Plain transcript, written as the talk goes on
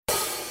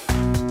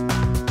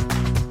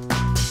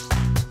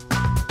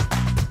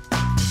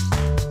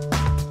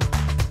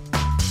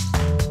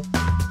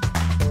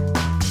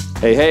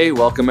Hey,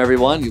 welcome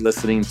everyone. You're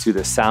listening to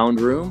The Sound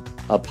Room,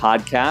 a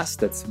podcast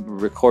that's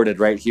recorded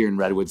right here in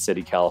Redwood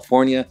City,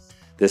 California.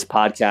 This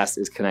podcast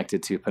is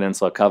connected to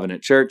Peninsula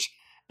Covenant Church,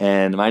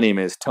 and my name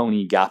is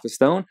Tony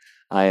Gapastione.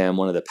 I am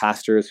one of the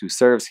pastors who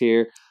serves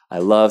here. I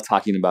love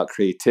talking about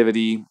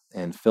creativity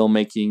and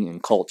filmmaking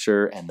and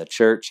culture and the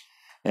church.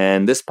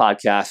 And this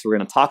podcast, we're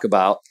going to talk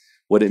about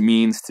what it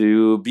means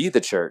to be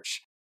the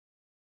church.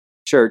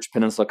 Church,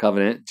 Peninsula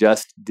Covenant,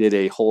 just did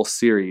a whole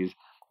series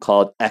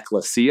called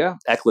Ecclesia.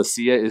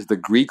 Ecclesia is the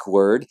Greek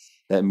word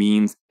that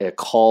means a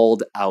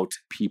called out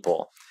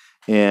people.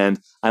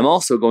 And I'm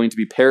also going to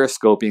be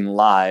Periscoping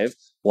live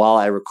while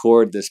I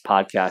record this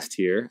podcast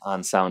here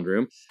on Sound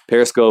Room.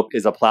 Periscope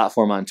is a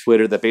platform on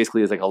Twitter that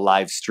basically is like a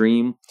live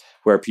stream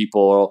where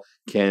people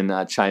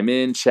can chime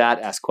in,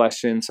 chat, ask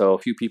questions. So a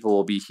few people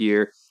will be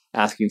here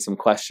asking some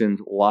questions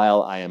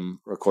while I am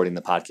recording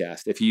the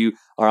podcast. If you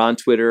are on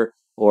Twitter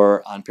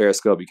or on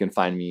Periscope, you can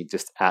find me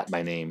just at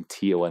my name,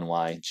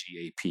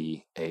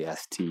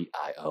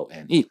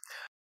 TonyGapastione.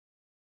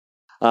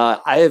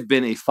 I have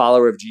been a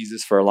follower of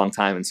Jesus for a long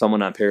time, and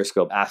someone on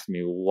Periscope asked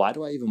me, why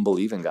do I even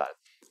believe in God?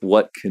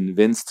 What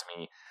convinced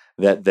me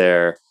that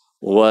there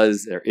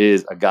is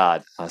a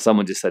God?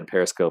 Someone just said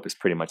Periscope is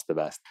pretty much the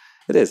best.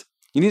 It is.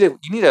 You need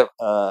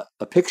a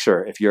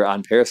picture if you're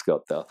on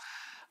Periscope, though.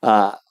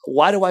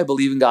 Why do I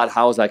believe in God?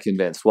 How was I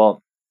convinced?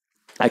 Well,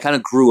 I kind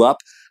of grew up,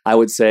 I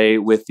would say,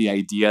 with the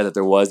idea that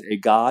there was a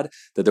God,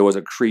 that there was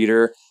a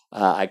creator.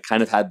 I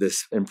kind of had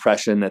this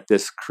impression that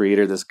this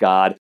creator, this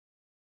God,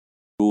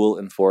 rule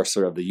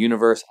enforcer of the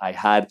universe. I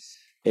had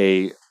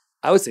I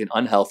would say, an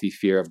unhealthy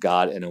fear of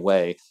God in a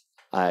way.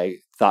 I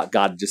thought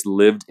God just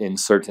lived in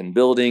certain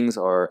buildings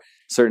or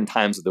certain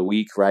times of the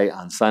week, right,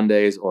 on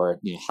Sundays or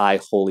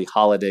high holy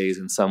holidays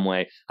in some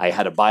way. I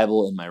had a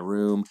Bible in my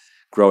room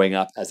growing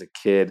up as a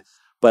kid,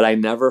 but I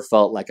never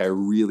felt like I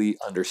really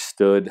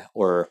understood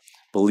or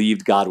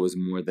believed God was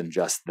more than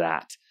just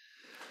that.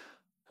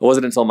 It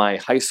wasn't until my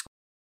high school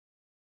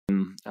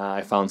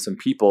I found some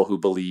people who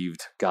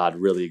believed God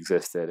really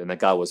existed and that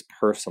God was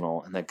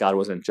personal and that God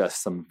wasn't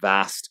just some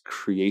vast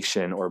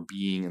creation or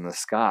being in the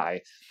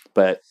sky,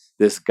 but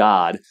this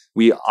God,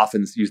 we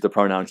often use the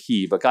pronoun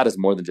he, but God is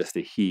more than just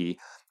a he.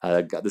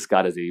 This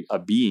God is a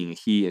being.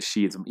 He,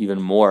 she, is even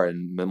more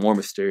and more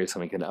mysterious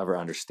than we can ever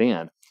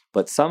understand.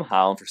 But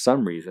somehow, for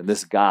some reason,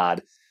 this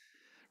God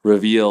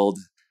revealed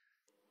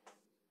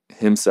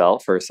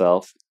himself,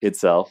 herself,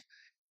 itself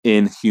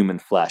in human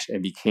flesh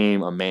and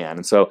became a man.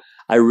 And so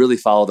I really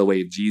follow the way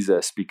of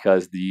Jesus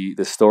because the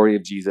story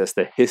of Jesus,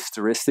 the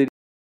historicity,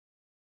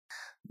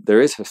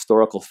 there is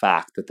historical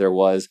fact that there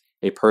was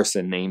a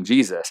person named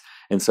Jesus.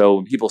 And so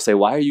when people say,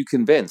 why are you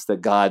convinced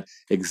that God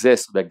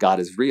exists, that God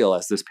is real,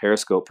 as this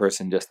Periscope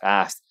person just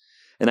asked?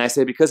 And I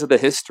say, because of the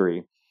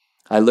history.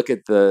 I look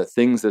at the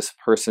things this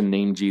person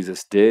named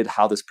Jesus did,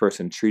 how this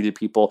person treated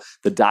people,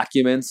 the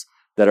documents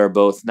that are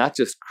both not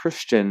just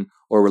Christian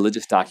or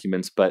religious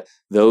documents, but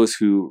those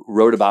who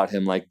wrote about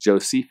him, like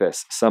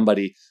Josephus,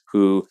 somebody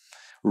who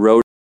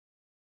wrote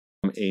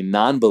from a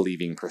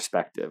non-believing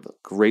perspective. A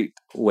great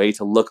way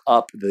to look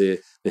up the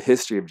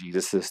history of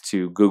Jesus is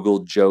to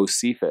Google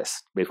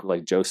Josephus, basically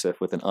like Joseph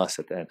with an us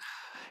at the end.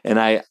 And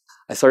I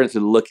started to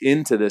look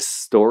into this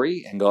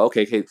story and go,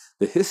 okay,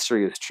 the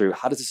history is true.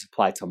 How does this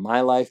apply to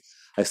my life?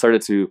 I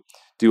started to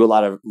do a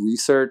lot of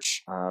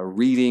research,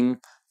 reading,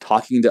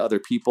 talking to other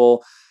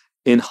people.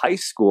 In high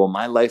school,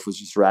 my life was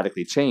just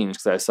radically changed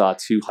because I saw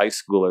two high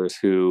schoolers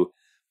who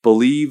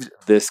believed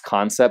this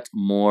concept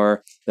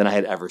more than I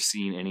had ever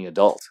seen any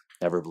adult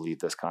ever believe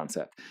this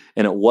concept.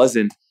 And it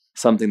wasn't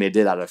something they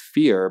did out of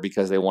fear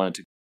because they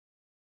wanted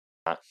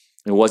to.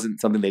 It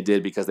wasn't something they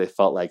did because they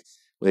felt like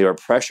they were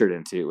pressured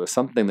into. It was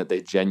something that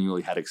they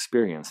genuinely had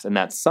experienced. And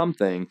that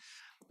something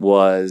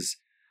was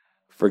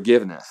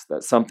forgiveness.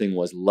 That something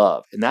was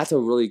love. And that's a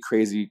really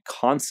crazy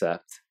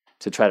concept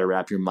to try to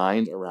wrap your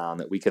mind around,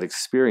 that we could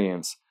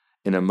experience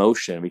an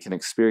emotion. We can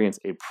experience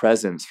a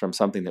presence from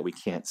something that we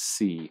can't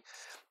see.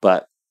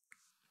 But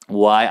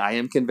why I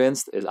am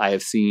convinced is I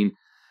have seen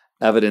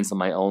evidence in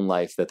my own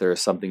life that there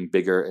is something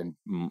bigger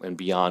and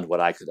beyond what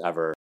I could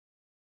ever.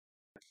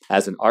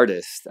 As an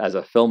artist, as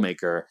a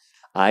filmmaker,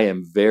 I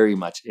am very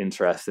much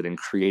interested in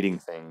creating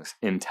things,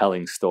 in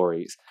telling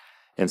stories.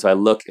 And so I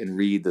look and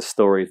read the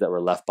stories that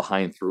were left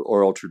behind through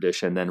oral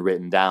tradition, then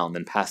written down,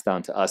 then passed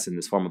down to us in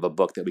this form of a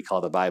book that we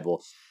call the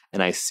Bible.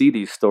 And I see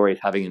these stories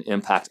having an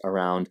impact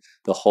around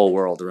the whole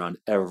world, around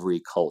every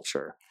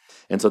culture.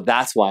 And so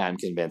that's why I'm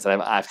convinced.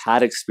 I've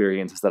had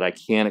experiences that I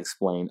can't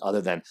explain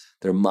other than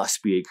there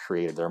must be a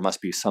creator. There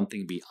must be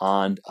something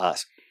beyond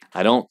us.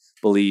 I don't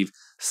believe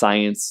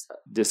science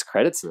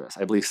discredits this.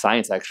 I believe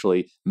science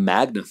actually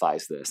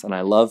magnifies this. And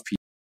I love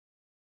people,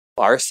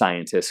 our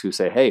scientists, who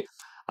say, hey,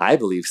 I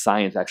believe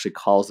science actually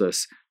calls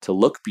us to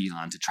look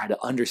beyond, to try to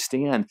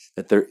understand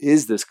that there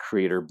is this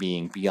creator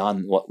being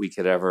beyond what we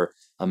could ever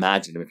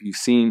imagine. If you've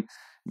seen,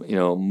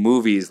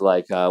 movies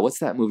like, what's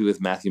that movie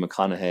with Matthew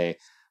McConaughey,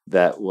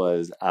 that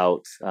was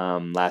out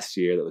last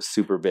year that was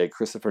super big.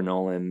 Christopher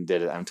Nolan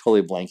did it. I'm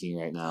totally blanking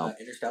right now.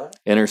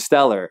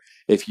 Interstellar.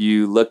 If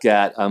you look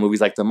at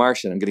movies like The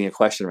Martian, I'm getting a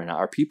question right now.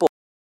 Are people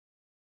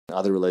in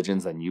other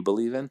religions than you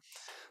believe in?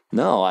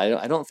 No,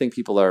 I don't think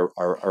people are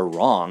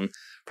wrong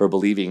for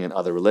believing in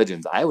other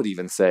religions. I would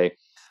even say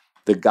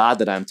the God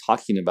that I'm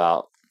talking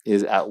about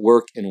is at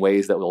work in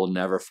ways that we'll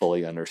never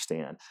fully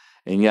understand.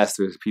 And yes,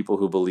 there's people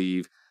who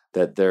believe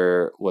that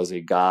there was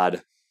a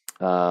God,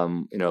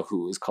 who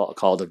was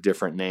called of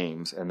different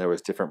names, and there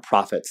was different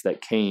prophets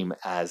that came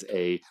as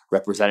a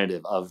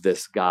representative of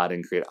this God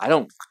and creator. I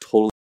don't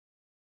totally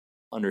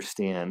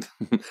understand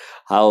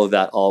how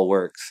that all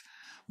works,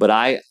 but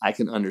I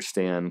can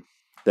understand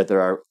that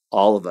there are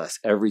all of us,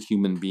 every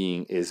human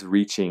being is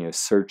reaching, is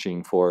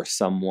searching for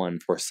someone,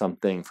 for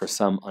something, for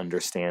some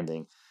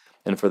understanding.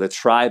 And for the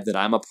tribe that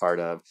I'm a part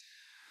of,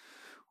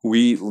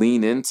 we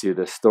lean into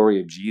the story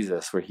of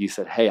Jesus where he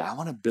said, hey, I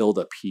want to build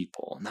a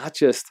people, not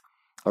just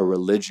a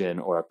religion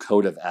or a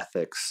code of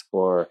ethics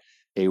or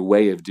a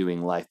way of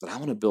doing life, but I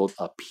want to build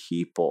a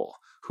people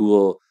who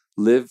will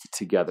live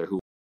together, who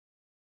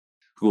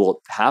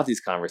will have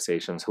these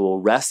conversations, who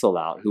will wrestle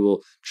out, who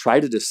will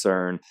try to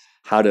discern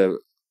how to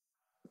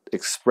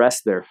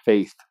express their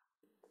faith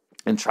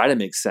and try to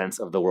make sense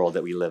of the world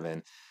that we live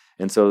in.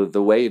 And so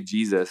the way of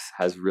Jesus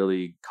has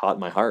really caught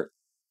my heart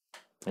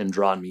and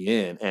drawn me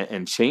in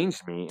and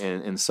changed me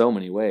in so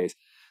many ways.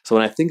 So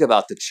when I think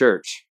about the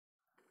church,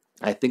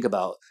 I think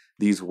about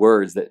these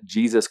words that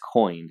Jesus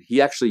coined.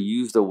 He actually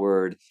used a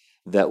word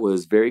that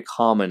was very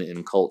common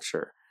in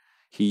culture.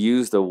 He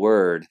used a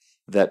word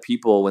that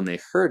people, when they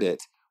heard it,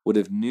 would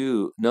have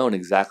known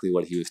exactly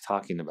what he was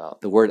talking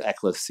about. The word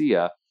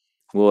ecclesia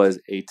was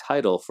a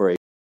title for a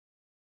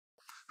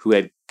who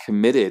had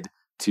committed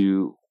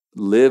to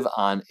live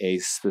on a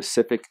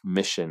specific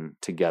mission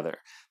together.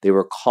 They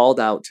were called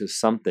out to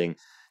something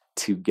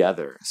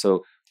together.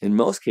 So in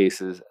most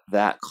cases,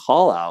 that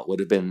call out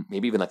would have been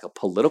maybe even like a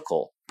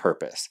political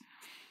purpose.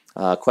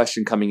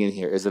 Question coming in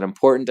here, is it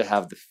important to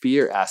have the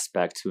fear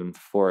aspect to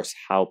enforce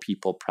how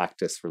people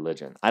practice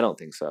religion? I don't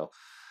think so.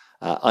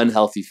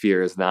 Unhealthy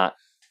fear is not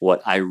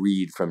what I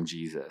read from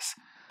Jesus.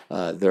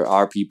 There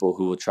are people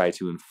who will try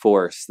to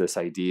enforce this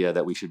idea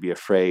that we should be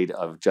afraid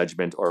of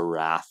judgment or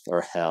wrath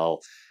or hell.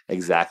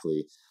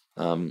 Exactly.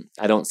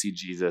 I don't see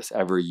Jesus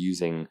ever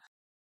using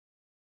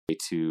it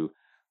to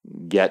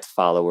get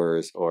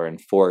followers or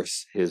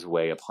enforce his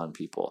way upon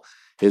people.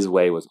 His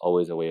way was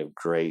always a way of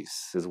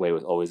grace. His way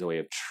was always a way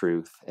of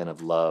truth and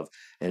of love,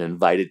 and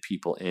invited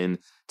people in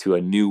to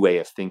a new way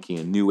of thinking,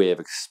 a new way of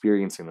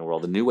experiencing the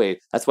world, a new way.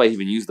 That's why he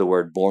even used the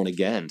word born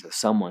again to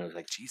someone who was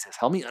like, Jesus,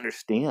 help me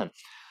understand.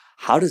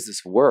 How does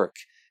this work?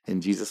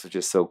 And Jesus was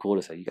just so cool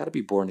to say, you got to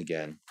be born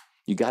again.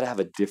 You got to have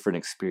a different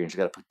experience. You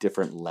got to put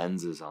different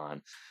lenses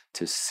on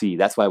to see.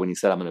 That's why when he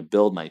said, I'm going to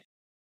build my,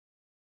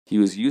 he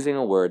was using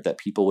a word that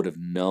people would have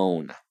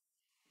known.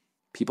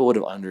 People would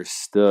have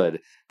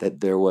understood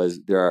that there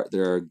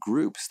are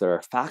groups, there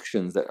are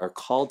factions that are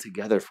called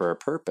together for a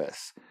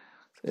purpose.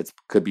 It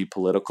could be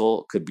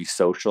political, could be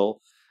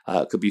social,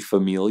 could be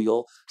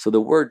familial. So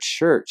the word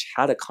church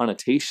had a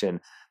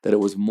connotation that it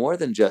was more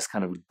than just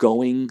kind of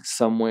going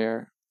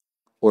somewhere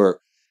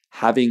or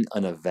having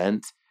an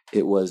event.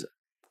 It was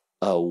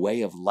a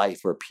way of life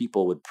where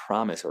people would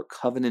promise or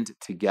covenant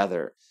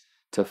together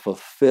to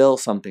fulfill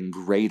something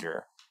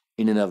greater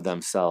in and of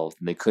themselves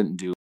than they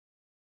couldn't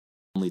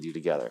only do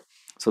together.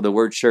 So the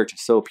word church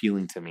is so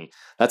appealing to me.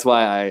 That's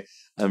why I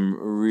am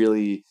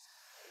really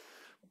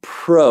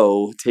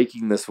pro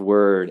taking this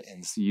word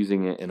and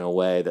using it in a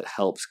way that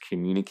helps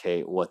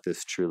communicate what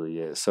this truly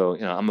is. So,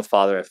 I'm a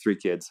father, I have 3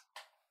 kids,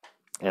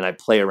 and I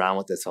play around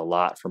with this a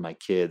lot for my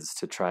kids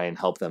to try and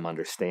help them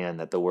understand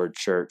that the word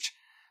church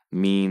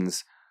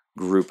means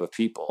group of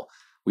people.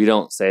 We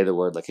don't say the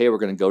word like, hey, we're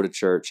going to go to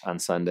church on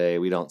Sunday.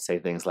 We don't say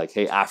things like,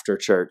 hey, after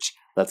church,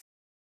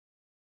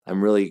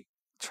 I'm really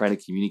trying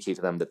to communicate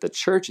to them that the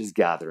church is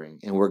gathering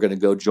and we're going to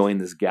go join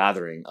this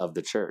gathering of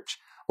the church.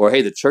 Or,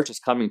 hey, the church is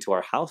coming to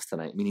our house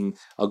tonight, meaning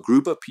a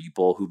group of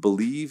people who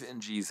believe in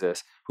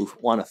Jesus, who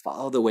want to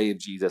follow the way of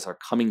Jesus, are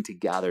coming to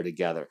gather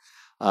together.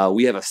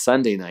 We have a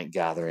Sunday night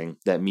gathering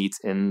that meets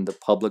in the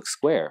public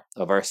square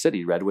of our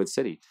city, Redwood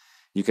City.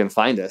 You can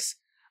find us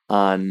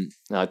on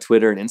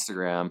Twitter and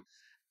Instagram.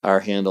 Our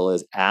handle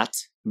is at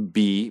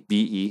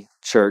BE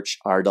Church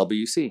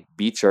RWC,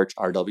 B Church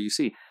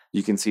RWC.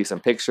 You can see some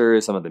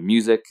pictures, some of the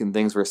music and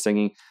things we're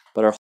singing,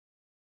 but our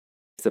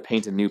is to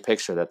paint a new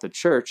picture that the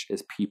church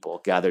is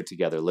people gathered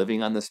together,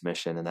 living on this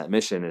mission, and that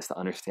mission is to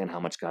understand how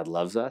much God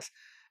loves us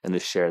and to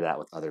share that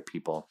with other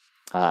people.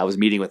 I was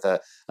meeting with a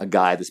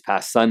guy this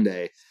past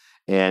Sunday,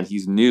 and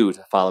he's new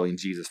to following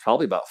Jesus,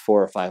 probably about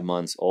 4 or 5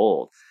 months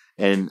old.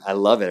 And I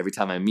love it. Every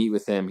time I meet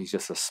with him, he's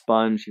just a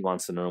sponge. He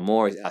wants to know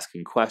more. He's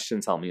asking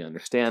questions. Help me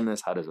understand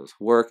this. How does this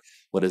work?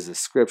 What does this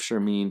scripture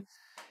mean?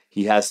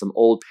 He has some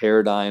old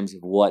paradigms of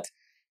what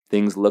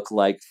things look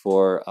like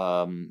for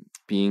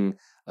being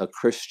a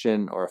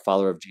Christian or a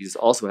follower of Jesus.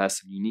 Also has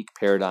some unique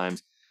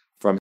paradigms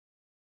from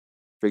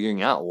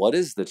figuring out, what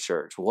is the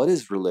church? What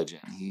is religion?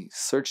 He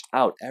searched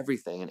out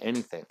everything and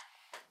anything.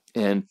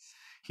 And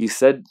he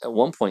said at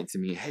one point to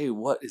me, hey,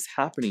 what is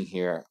happening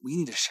here? We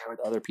need to share with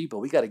other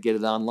people. We got to get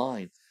it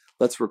online.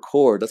 Let's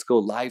record. Let's go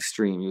live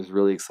stream. He was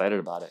really excited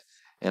about it.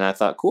 And I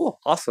thought, cool,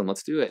 awesome,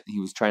 let's do it. And he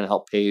was trying to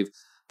help pave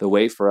the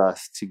way for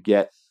us to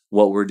get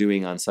what we're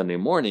doing on Sunday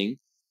morning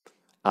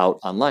out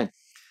online.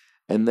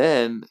 And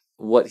then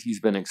what he's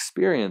been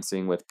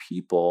experiencing with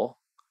people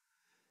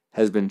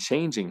has been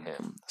changing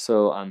him.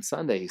 So on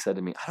Sunday, he said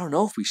to me, I don't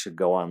know if we should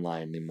go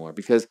online anymore,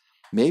 because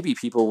maybe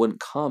people wouldn't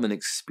come and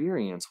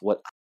experience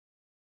what.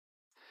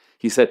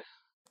 He said,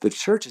 the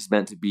church is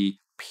meant to be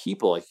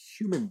people, like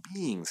human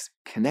beings,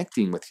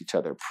 connecting with each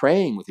other,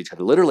 praying with each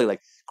other, literally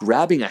like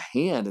grabbing a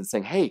hand and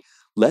saying, hey,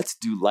 let's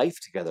do life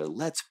together.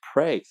 Let's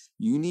pray.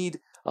 You need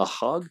a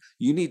hug.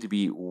 You need to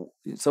be,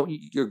 so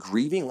you're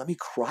grieving. Let me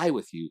cry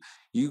with you.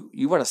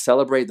 You want to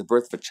celebrate the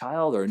birth of a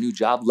child or a new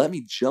job. Let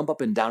me jump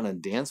up and down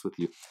and dance with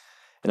you.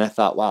 And I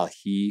thought, wow,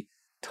 he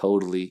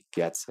totally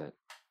gets it.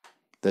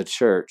 The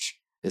church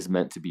is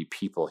meant to be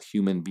people,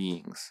 human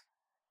beings,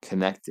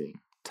 connecting,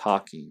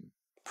 talking,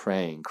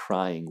 praying,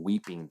 crying,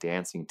 weeping,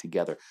 dancing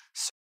together,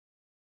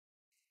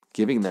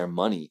 giving their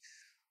money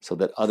so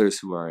that others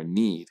who are in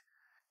need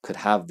could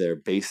have their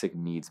basic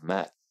needs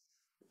met.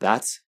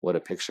 That's what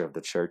a picture of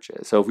the church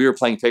is. So if we were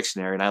playing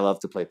Pictionary, and I love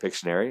to play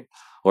Pictionary,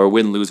 or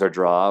win, lose, or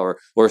draw,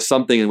 or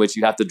something in which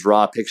you have to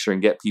draw a picture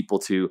and get people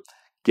to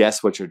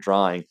guess what you're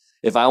drawing.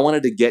 If I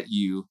wanted to get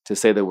you to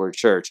say the word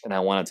church and I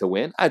wanted to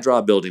win, I'd draw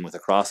a building with a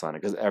cross on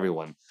it, because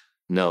everyone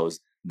knows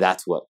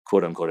that's what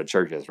quote unquote a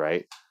church is,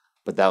 right?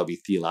 But that would be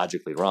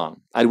theologically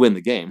wrong. I'd win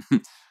the game,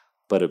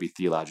 but it would be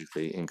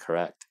theologically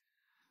incorrect.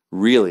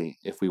 Really,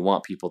 if we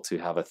want people to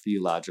have a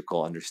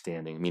theological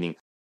understanding, meaning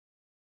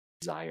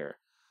desire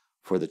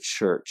for the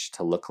church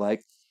to look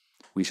like,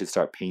 we should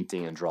start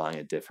painting and drawing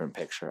a different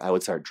picture. I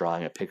would start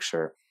drawing a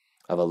picture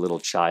of a little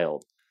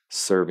child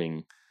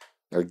serving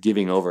or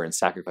giving over and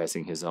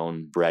sacrificing his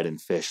own bread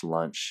and fish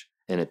lunch,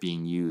 and it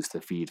being used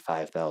to feed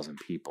 5,000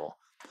 people.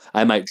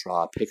 I might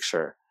draw a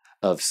picture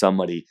of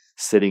somebody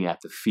sitting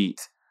at the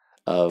feet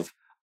of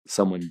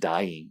someone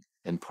dying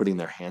and putting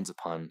their hands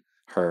upon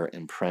her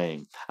and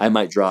praying. I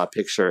might draw a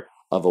picture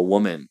of a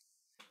woman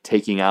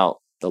taking out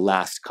the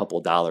last couple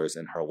dollars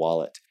in her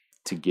wallet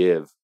to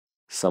give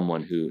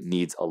someone who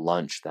needs a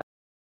lunch. That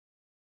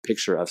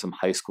picture of some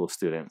high school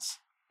students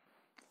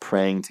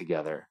praying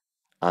together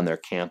on their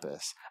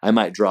campus. I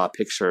might draw a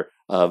picture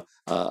of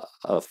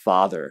a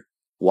father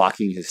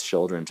walking his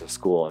children to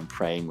school and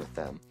praying with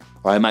them.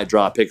 Or I might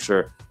draw a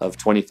picture of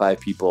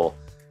 25 people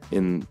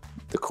in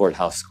the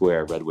courthouse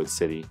square, Redwood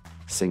City,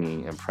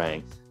 singing and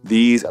praying.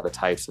 These are the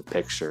types of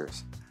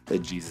pictures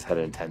that Jesus had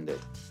intended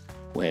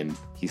when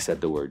he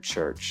said the word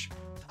church.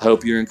 I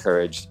hope you're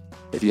encouraged.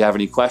 If you have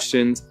any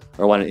questions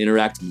or want to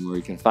interact with me,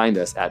 you can find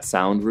us at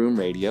Sound Room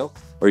Radio,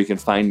 or you can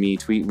find me,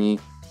 tweet me,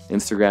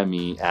 Instagram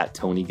me at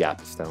Tony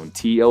Gapastione,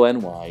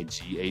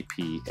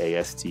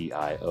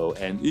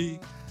 TonyGapasTione.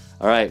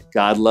 All right.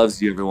 God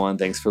loves you, everyone.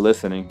 Thanks for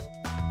listening.